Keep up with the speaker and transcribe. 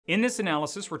In this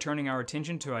analysis, we're turning our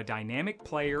attention to a dynamic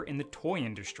player in the toy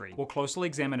industry. We'll closely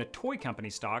examine a toy company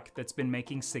stock that's been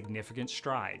making significant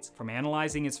strides. From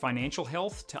analyzing its financial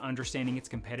health to understanding its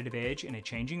competitive edge in a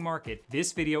changing market,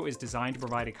 this video is designed to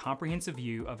provide a comprehensive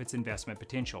view of its investment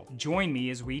potential. Join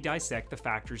me as we dissect the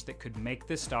factors that could make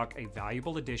this stock a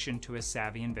valuable addition to a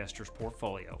savvy investor's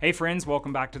portfolio. Hey friends,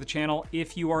 welcome back to the channel.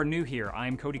 If you are new here,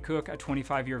 I'm Cody Koch, a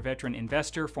 25-year veteran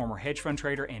investor, former hedge fund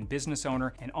trader, and business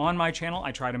owner. And on my channel,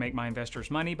 I try to make my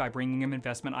investors money by bringing them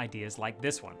investment ideas like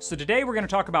this one. So today we're going to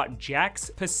talk about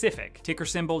Jakks Pacific, ticker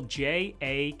symbol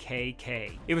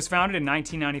JAKK. It was founded in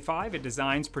 1995. It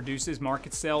designs, produces,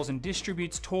 markets, sells, and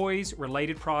distributes toys,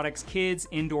 related products, kids,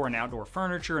 indoor and outdoor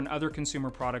furniture, and other consumer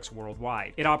products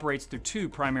worldwide. It operates through two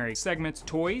primary segments: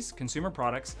 toys, consumer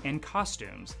products, and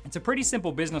costumes. It's a pretty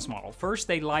simple business model. First,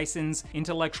 they license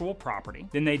intellectual property.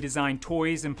 Then they design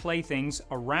toys and playthings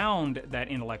around that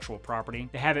intellectual property.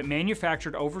 They have it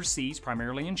manufactured overseas,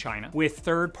 primarily in China, with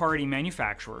third-party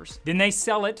manufacturers. Then they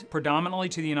sell it predominantly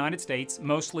to the United States,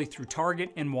 mostly through Target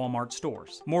and Walmart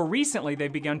stores. More recently,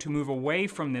 they've begun to move away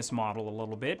from this model a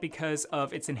little bit because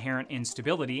of its inherent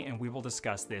instability, and we will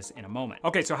discuss this in a moment.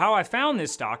 Okay, so how I found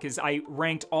this stock is I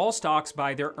ranked all stocks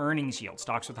by their earnings yield.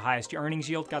 Stocks with the highest earnings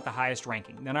yield got the highest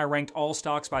ranking. Then I ranked all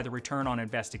stocks by the return on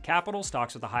invested capital.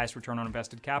 Stocks with the highest return on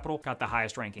invested capital got the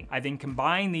highest ranking. I then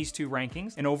combined these two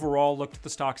rankings and overall looked at the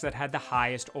stocks that had the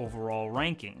highest overall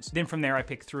rankings. Then from there, I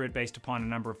picked through it based upon a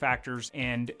number of factors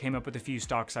and came up with a few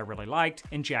stocks I really liked,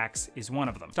 and Jakks is one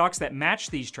of them. Stocks that match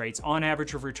these traits on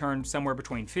average have returned somewhere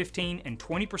between 15 and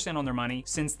 20% on their money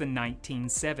since the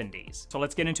 1970s. So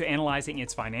let's get into analyzing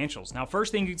its financials. Now,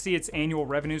 first thing you can see, its annual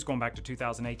revenues going back to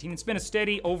 2018. It's been a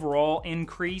steady overall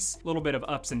increase, a little bit of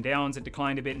ups and downs. It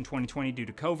declined a bit in 2020 due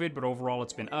to COVID, but overall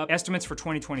it's been up. Estimates for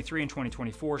 2023 and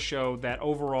 2024 show that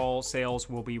overall sales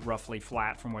will be roughly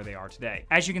flat from where they are today.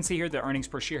 As you can see here, the earnings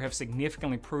per share have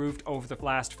significantly improved over the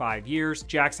last 5 years.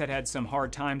 Jakks had some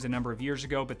hard times a number of years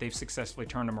ago, but they've successfully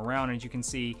turned them around. And as you can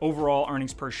see, overall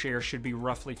earnings per share should be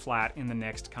roughly flat in the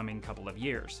next coming couple of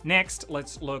years. Next,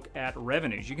 let's look at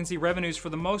revenues. You can see revenues for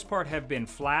the most part have been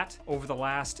flat over the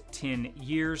last 10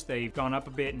 years. They've gone up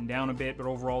a bit and down a bit, but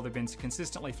overall they've been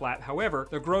consistently flat. However,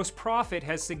 the gross profit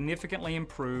has significantly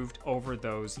improved over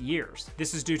those years.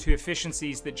 This is due to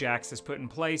efficiencies that Jakks has put in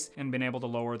place and been able to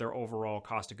lower their overall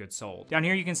cost of goods sold. Down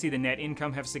here you can see the net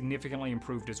income have significantly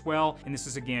improved as well, and this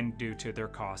is again due to their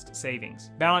cost savings.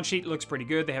 Balance sheet looks pretty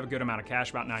good. They have a good amount of cash,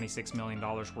 about $96 million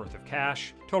worth of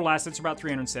cash. Total assets are about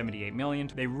 $378 million.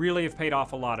 They really have paid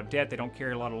off a lot of debt. They don't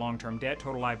carry a lot of long-term debt.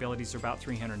 Total liabilities are about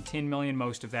 $310 million.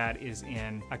 Most of that is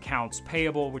in accounts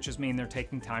payable, which is mean they're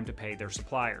taking time to pay their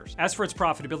suppliers. As for its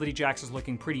profitability, Jakks is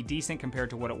looking pretty decent compared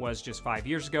to what it was just 5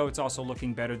 years ago. It's also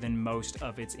looking better than most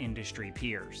of its industry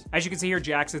peers. As you can see here,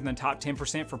 Jakks is in the top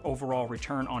 10% for overall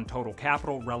return on total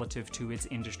capital relative to its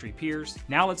industry peers.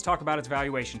 Now let's talk about its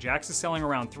valuation. Jakks is selling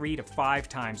around 3 to 5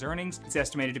 times earnings. It's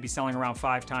estimated to be selling around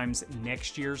 5 times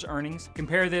next year's earnings.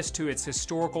 Compare this to its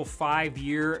historical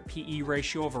 5-year PE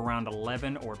ratio of around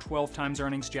 11 or 12 times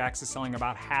earnings. Jakks is selling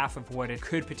about half of what it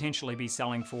could potentially be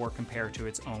selling for compared to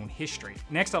its own history.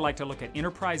 Next, I'd like to look at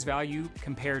enterprise value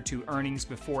compared to earnings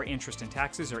before interest and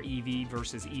taxes, or EV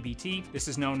versus EBT. This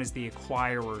is known as the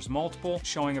acquirer's multiple,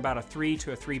 showing about a 3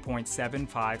 to a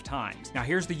 3.75 times. Now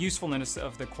here's the usefulness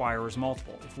of the acquirer's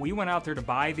multiple. If we went out there to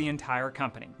buy the entire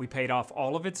company, we paid off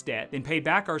all of its debt, then paid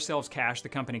back ourselves cash the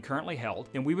company currently held,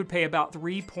 then we would pay about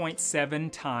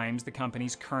 3.7 times the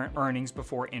company's current earnings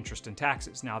before interest and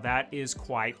taxes. Now that is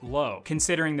quite low,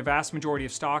 considering the vast majority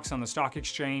of stocks on the stock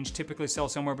exchange typically sell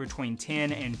somewhere between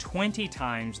 10 and 20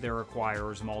 times their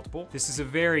acquirer's multiple. This is a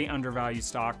very undervalued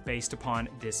stock based upon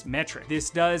this metric. This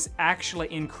does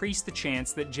actually increase the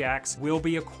chance that Jakks will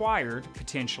be acquired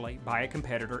potentially by a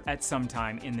competitor at some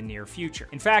time in the near future.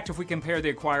 In fact, if we compare the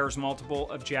acquirer's multiple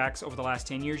of Jakks over the last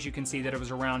 10 years, you can see that it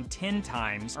was around 10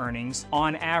 times earnings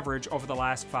on average over the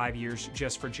last 5 years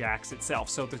just for Jakks itself.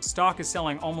 So the stock is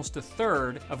selling almost a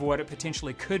third of what it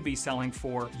potentially could be selling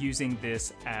for using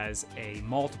this as a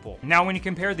multiple. Now, when you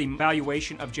compare the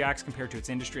valuation of Jakks compared to its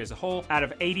industry as a whole, out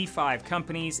of 85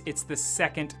 companies, it's the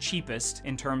second cheapest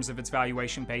in terms of its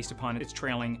valuation based upon its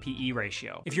trailing PE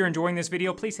ratio. If you're enjoying this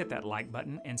video, please hit that like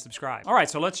button and subscribe. All right,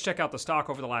 so let's check out the stock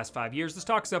over the last 5 years. The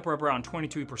stock's up around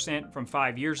 22% from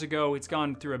 5 years ago. It's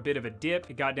gone through a bit of a dip.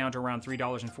 It got down to around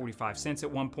 $3.45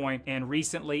 at one point, and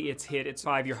recently it's hit its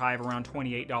 5-year high of around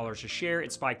 $28 a share.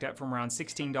 It spiked up from around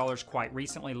 $16 quite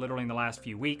recently, literally in the last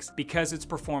few weeks, because its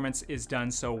performance is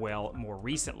done so well more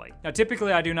recently. Now,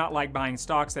 typically I do not like buying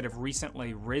stocks that have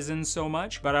recently risen so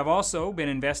much, but I've also been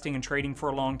investing and trading for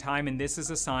a long time, and this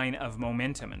is a sign of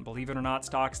momentum. And believe it or not,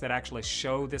 stocks stocks that actually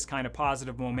show this kind of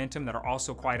positive momentum that are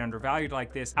also quite undervalued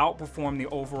like this outperform the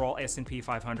overall S&P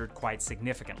 500 quite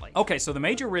significantly. Okay, so the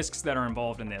major risks that are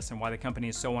involved in this and why the company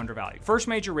is so undervalued. First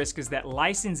major risk is that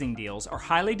licensing deals are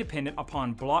highly dependent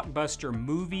upon blockbuster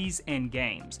movies and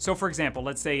games. So for example,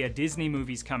 let's say a Disney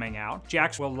movie's coming out.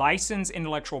 JAKKS will license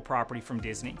intellectual property from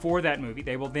Disney for that movie.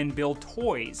 They will then build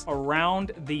toys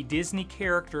around the Disney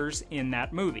characters in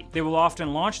that movie. They will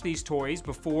often launch these toys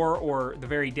before or the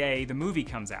very day the movie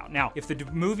comes out. Now, if the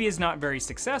movie is not very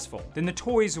successful, then the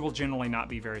toys will generally not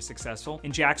be very successful,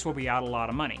 and JAKKS will be out a lot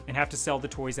of money and have to sell the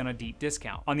toys on a deep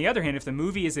discount. On the other hand, if the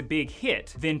movie is a big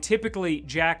hit, then typically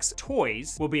JAKKS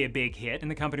toys will be a big hit and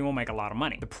the company will make a lot of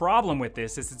money. The problem with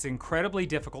this is it's incredibly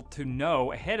difficult to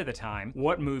know ahead of the time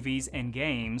what movies and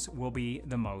games will be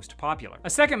the most popular. A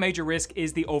second major risk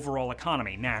is the overall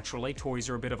economy. Naturally, toys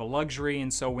are a bit of a luxury,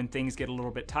 and so when things get a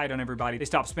little bit tight on everybody, they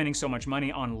stop spending so much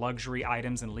money on luxury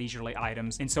items and leisurely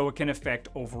items, and so it can affect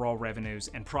overall revenues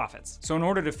and profits. So in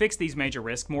order to fix these major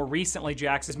risks, more recently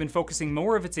JAKKS has been focusing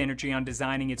more of its energy on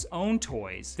designing its own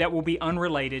toys that will be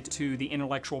unrelated to the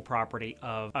intellectual property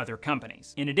of other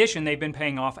companies. In addition, they've been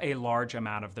paying off a large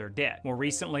amount of their debt. More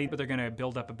recently, they're going to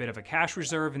build up a bit of a cash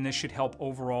reserve, and this should help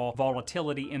overall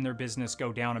volatility in their business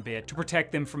go down a bit to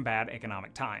protect them from bad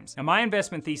economic times. Now, my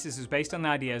investment thesis is based on the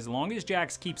idea as long as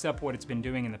JAKKS keeps up what it's been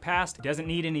doing in the past, it doesn't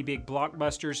need any big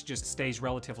blockbusters, just stays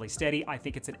relatively steady, I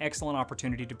think it's an excellent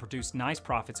opportunity to produce nice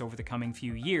profits over the coming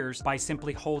few years by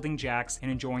simply holding JAKKS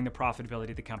and enjoying the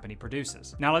profitability the company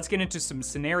produces. Now let's get into some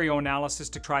scenario analysis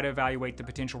to try to evaluate the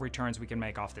potential returns we can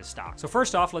make off this stock. So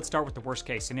first off, let's start with the worst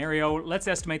case scenario. Let's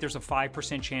estimate there's a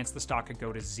 5% chance the stock could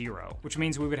go to zero, which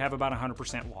means we would have about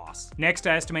 100% loss. Next,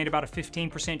 I estimate about a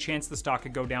 15% chance the stock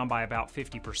could go down by about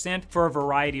 50%. For a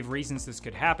variety of reasons this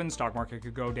could happen. Stock market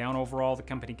could go down overall, the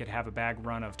company could have a bad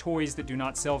run of toys that do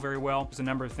not sell very well. There's a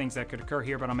number of things that could occur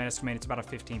here, but I'm estimating it's about a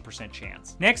 15%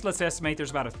 chance. Next, let's estimate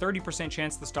there's about a 30%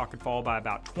 chance the stock could fall by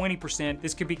about 20%.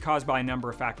 This could be caused by a number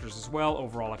of factors as well.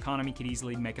 Overall economy could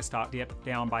easily make a stock dip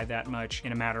down by that much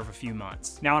in a matter of a few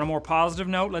months. Now, on a more positive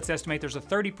note, let's estimate there's a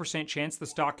 30% chance the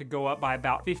stock could go up by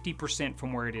about 50%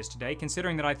 from where it is today,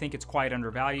 considering that I think it's quite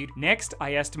undervalued. Next,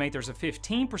 I estimate there's a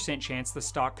 15% chance the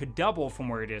stock could double from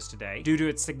where it is today. Due to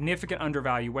its significant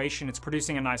undervaluation, it's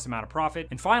producing a nice amount of profit.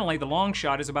 And finally, the long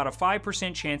shot is about a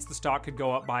 5% chance the stock could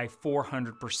go up by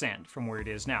 400% from where it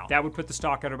is now. That would put the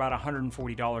stock at about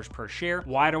 $140 per share.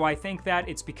 Why do I think that?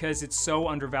 It's because it's so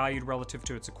undervalued relative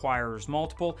to its acquirer's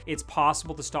multiple. It's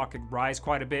possible the stock could rise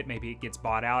quite a bit. Maybe it gets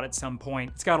bought out at some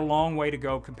point. It's got a long way to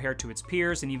go compared to its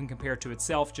peers and even compared to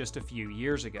itself just a few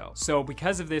years ago. So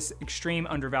because of this extreme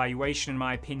undervaluation, in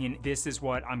my opinion, this is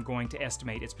what I'm going to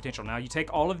estimate its potential. Now, you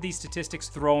take all of these statistics,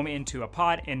 throw them into a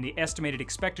pot, and the estimated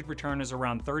expected return is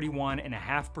around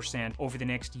 31.5% over the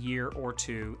next year or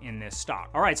two in this stock.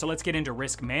 All right, so let's get into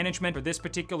risk management. For this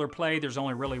particular play, there's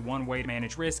only really one way to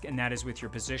manage risk, and that is with your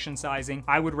position sizing.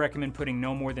 I would recommend putting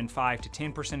no more than 5 to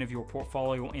 10% of your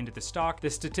portfolio into the stock. The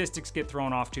statistics get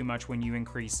thrown off too much when you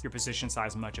increase your position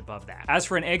size much above that. As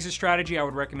for an exit strategy, I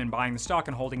would recommend buying the stock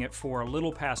and holding it for a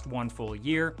little past 1 full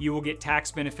year. You will get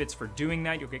tax benefits for doing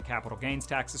that. You'll get capital gains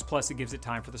taxes, plus it gives it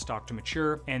time for the stock to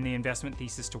mature and the investment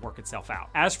thesis to work itself out.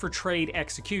 As for trade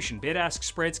execution, bid-ask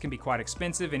spreads can be quite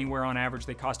expensive. Anywhere on average,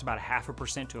 they cost about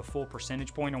 0.5% to a full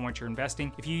percentage point on what you're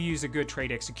investing. If you use a good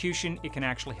trade execution, it can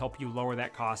actually help you lower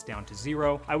that cost down to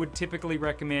zero. I would typically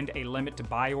recommend a limit to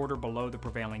buy order below the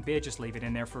prevailing bid. Just leave it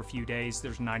in there for a few days.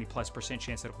 There's a 90+%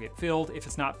 chance that it'll get filled. If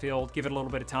it's not filled, give it a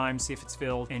little bit of time, see if it's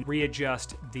filled, and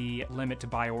readjust the limit to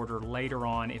buy order later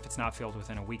on if it's not filled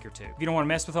within a week or two. If you don't want to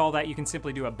mess with all that, you can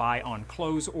simply do a buy on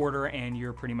close order and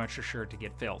you're pretty much assured to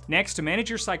get filled. Next, to manage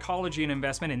your psychology and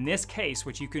investment, in this case,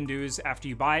 what you can do is after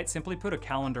you buy it, simply put a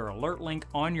calendar alert link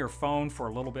on your phone for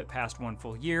a little bit past 1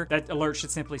 full year. That alert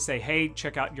should simply say, hey,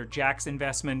 check out your JAKKS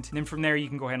investment. And then from there, you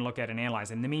can go ahead and look at it and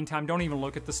analyze it. In the meantime, don't even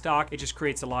look at the stock. It just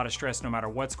creates a lot of stress no matter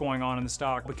what's going on in the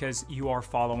stock because you are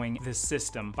following the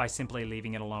system by simply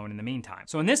leaving it alone in the meantime.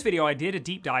 So in this video, I did a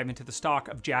deep dive into the stock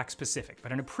of JAKKS Pacific,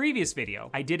 but in a previous video,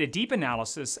 I did a deep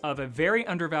analysis of a very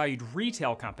undervalued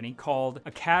retail company called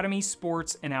Academy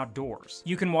Sports and Outdoors.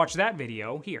 You can watch that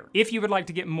video here. If you would like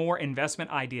to get more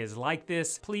investment ideas like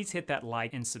this, please hit that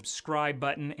like and subscribe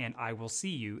button, and I will see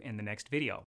you in the next video.